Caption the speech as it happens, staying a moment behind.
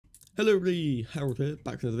Hello everybody, Harilld here,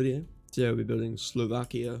 back to another video. Today we'll be building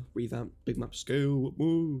Slovakia, revamped, big map scale,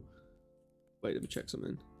 woo! Wait, let me check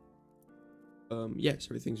something. Yes,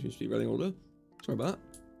 everything seems to be running order. Sorry about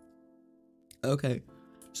that. Okay,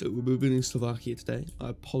 so we'll be building Slovakia today. I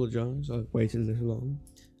apologise, I've waited a little long.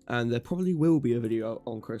 And there probably will be a video out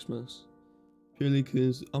on Christmas. Purely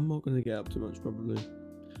because I'm not going to get up too much probably.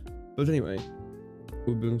 But anyway,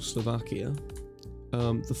 we're building Slovakia.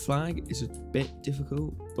 The flag is a bit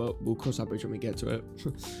difficult, but we'll cross that bridge when we get to it.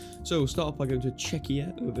 So we'll start off by going to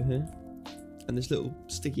Czechia over here. And this little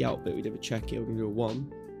sticky out bit we did with Czechia, we're going to do a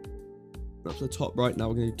 1. Up to the top right now,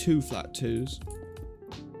 we're going to do 2 flat 2s.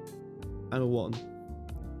 And a 1.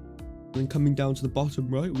 And then coming down to the bottom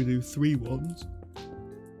right, we do 3 1s.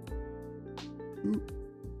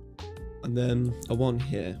 And then a 1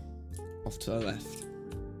 here, off to the left.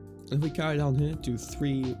 And if we carry down here, do a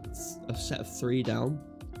set of 3 down,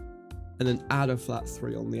 and then add a flat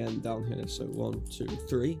 3 on the end down here. So 1, 2,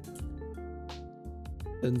 3.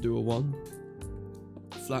 Then do a 1,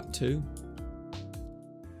 flat 2,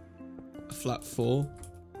 a flat 4,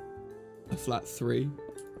 a flat 3,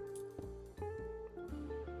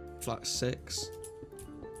 flat 6.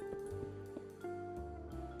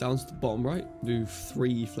 Down to the bottom right, do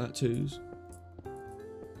 3 flat 2s.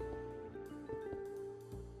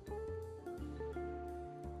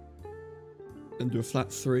 Then do a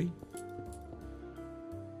flat 3,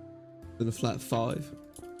 then a flat 5,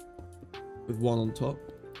 with 1 on top,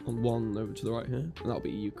 on 1 over to the right here, and that'll be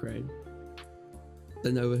Ukraine.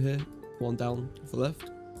 Then over here, 1 down to the left,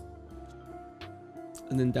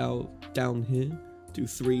 and then down here, do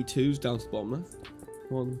 3 2s down to the bottom left,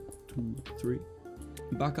 1, 2, 3,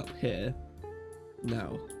 and back up here.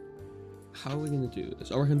 Now, how are we going to do this?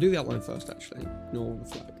 Oh, I can do the outline first actually, ignore the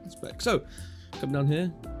flag aspect. So, come down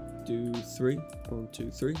here. Do 3, 1,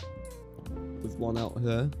 2, 3, with 1 out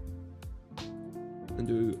here, and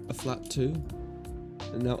do a flat 2,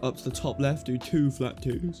 and now up to the top left, do 2 flat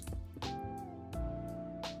 2s,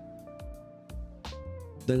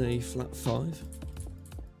 then a flat 5,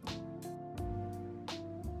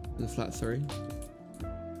 and a flat 3,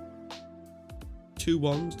 2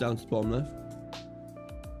 1s down to the bottom left,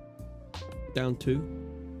 down 2,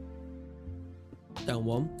 down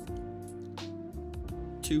 1,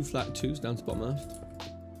 2 flat 2s down to the bottom left,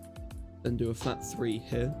 then do a flat 3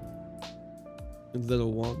 here, and then a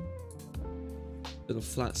 1, then a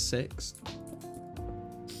flat 6,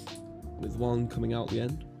 with 1 coming out the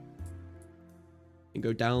end, and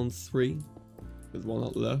go down 3, with 1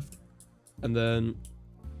 out the left, and then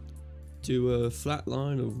do a flat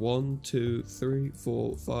line of 1, 2, 3,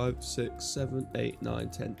 4, 5, 6, 7, 8, 9,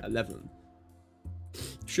 10, 11.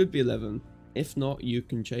 Should be 11. If not, you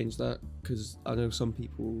can change that, because I know some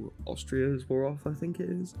people, Austria is more off, I think it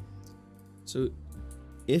is. So,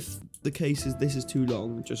 if the case is this is too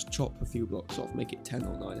long, just chop a few blocks off, make it 10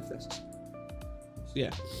 or 9 if necessary. So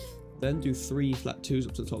yeah, then do 3 flat 2s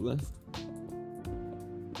up to the top left,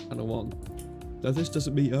 and a 1. Now if this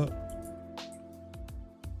doesn't meet up,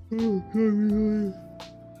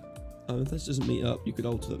 if this doesn't meet up, you could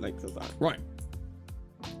alter the length of that. Right,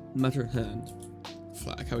 matter at hand.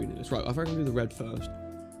 Flag, how we do this? Right, I think I'm gonna do the red first.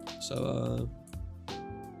 So,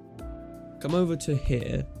 come over to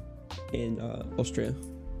here in Austria.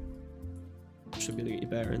 Should be able to get your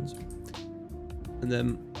bearings. And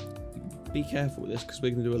then be careful with this because we're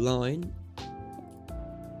gonna do a line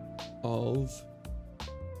of.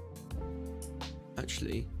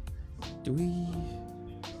 Actually, do we?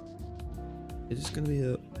 Is this gonna be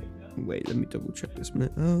a? Wait, let me double check this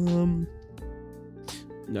minute.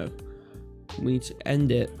 No. We need to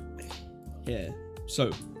end it here.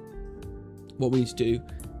 So, what we need to do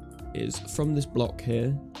is from this block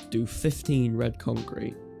here, do 15 red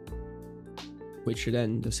concrete, which should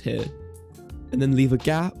end us here, and then leave a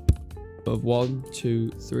gap of 1,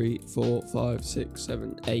 2, 3, 4, 5, 6,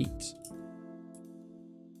 7, 8.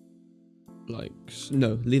 Like,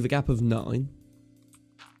 no, leave a gap of 9.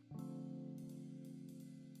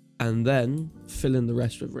 And then fill in the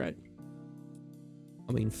rest with red.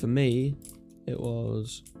 I mean, for me, it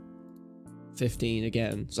was 15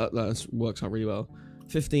 again, so that works out really well.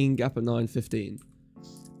 15, gap of 9, 15.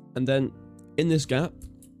 And then, in this gap,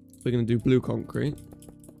 we're going to do blue concrete.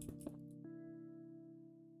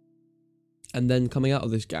 And then, coming out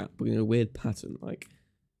of this gap, we're going to do a weird pattern, like,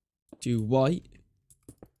 do white,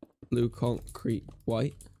 blue concrete,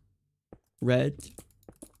 white, red,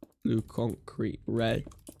 blue concrete, red,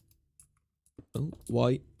 oh,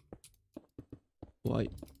 white,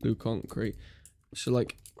 white, blue concrete. So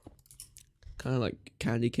like kind of like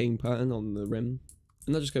candy cane pattern on the rim,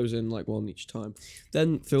 and that just goes in like 1 each time.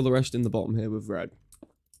 Then fill the rest in the bottom here with red.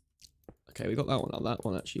 Okay, we got that one out. That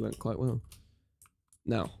one actually went quite well.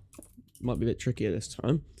 Now, might be a bit trickier this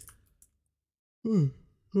time.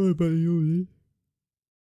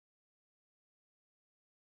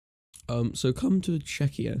 So come to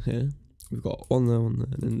Czechia here. We've got one there,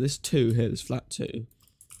 and then this 2 here, this flat 2.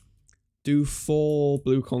 Do 4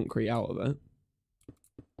 blue concrete out of it.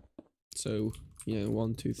 So, you know,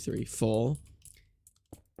 1, 2, 3, 4.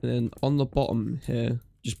 And then on the bottom here,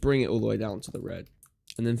 just bring it all the way down to the red.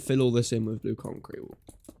 And then fill all this in with blue concrete. We'll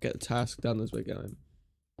get the task done as we're going.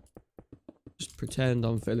 Just pretend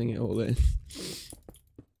I'm filling it all in.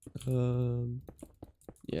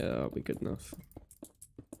 Yeah, that'll be good enough.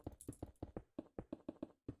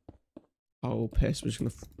 Oh, piss. We're just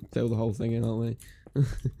gonna fill the whole thing in, aren't we?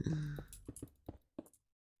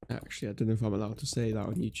 Actually, I don't know if I'm allowed to say that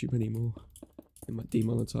on YouTube anymore. It might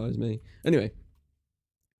demonetize me. Anyway.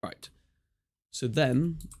 Right. So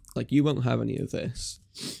then, like, you won't have any of this.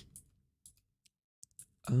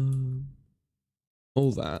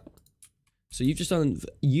 All that. So you've just done...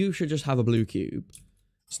 You should just have a blue cube.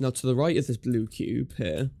 So now to the right of this blue cube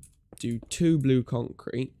here, do 2 blue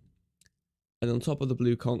concrete. And on top of the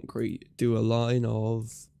blue concrete, do a line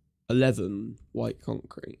of 11 white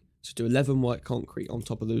concrete. So do 11 white concrete on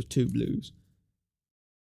top of those 2 blues.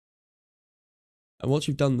 And once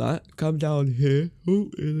you've done that, come down here.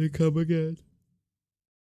 Oh, here they come again.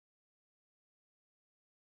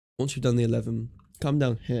 Once you've done the 11, come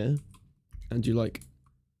down here and do like,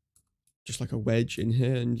 just like a wedge in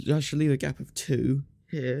here, and you actually leave a gap of 2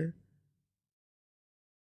 here.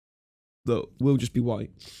 That will just be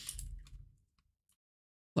white.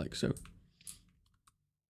 Like so.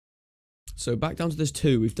 So back down to this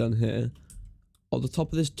 2 we've done here. On the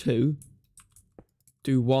top of this 2,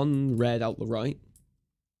 do 1 red out the right.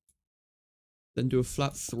 Then do a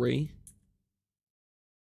flat 3.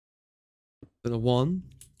 Then a 1.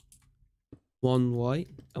 1 white.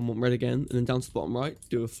 And 1 red again. And then down to the bottom right,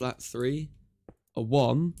 do a flat 3. A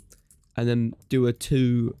 1. And then do a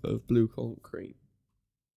 2 of blue concrete.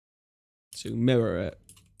 So mirror it.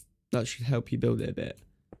 That should help you build it a bit.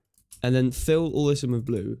 And then fill all this in with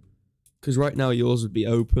blue. Because right now yours would be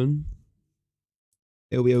open.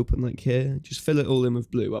 It'll be open like here. Just fill it all in with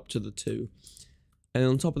blue up to the 2. And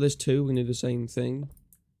on top of this 2, we're going to do the same thing.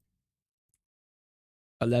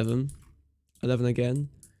 11. 11 again.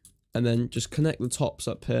 And then just connect the tops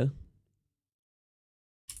up here.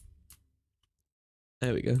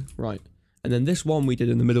 There we go. Right. And then this one we did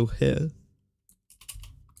in the middle here.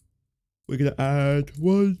 We're going to add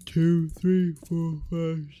 1, 2, 3, 4,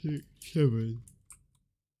 5, 6, 7.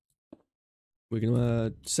 We're going to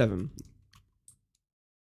add 7.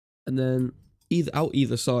 And then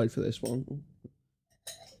either side for this one.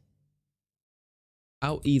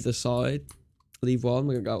 Out either side, leave 1.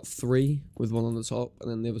 We're going to go out 3 with 1 on the top. And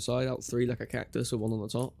then the other side, out 3 like a cactus with 1 on the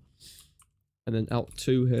top. And then out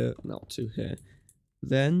 2 here and out 2 here.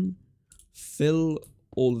 Then fill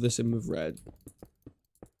all of this in with red.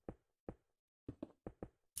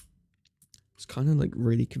 It's kind of like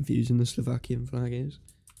really confusing, the Slovakian flag is.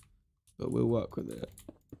 But we'll work with it.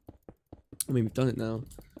 I mean, we've done it now.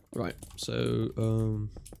 Right, so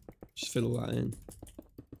just fill all that in.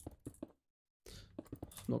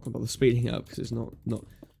 I'm not gonna bother speeding up because it's not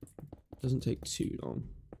it doesn't take too long.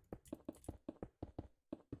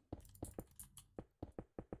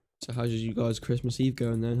 So how's you guys' Christmas Eve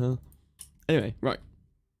going then, huh? Anyway, right.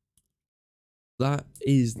 That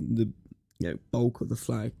is the bulk of the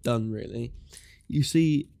flag done really. You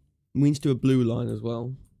see, we need to do a blue line as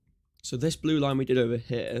well. So this blue line we did over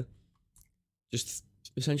here, just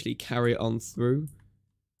essentially carry it on through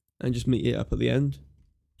and just meet it up at the end.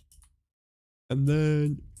 And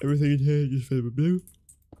then everything in here just fill with blue.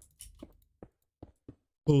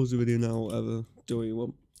 Pause the video now, whatever, do what you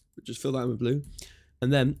want. But just fill that in with blue.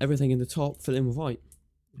 And then everything in the top, fill in with white.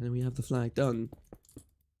 And then we have the flag done.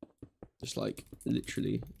 Just like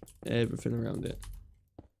literally everything around it.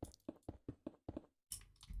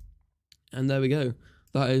 And there we go.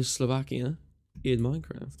 That is Slovakia in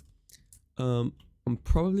Minecraft. I'm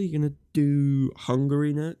probably going to do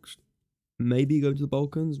Hungary next. Maybe go to the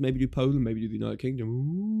Balkans. Maybe do Poland. Maybe do the United Kingdom.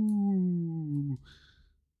 Ooh.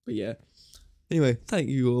 But yeah. Anyway, thank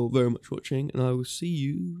you all very much for watching. And I will see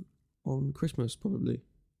you on Christmas probably.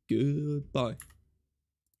 Goodbye.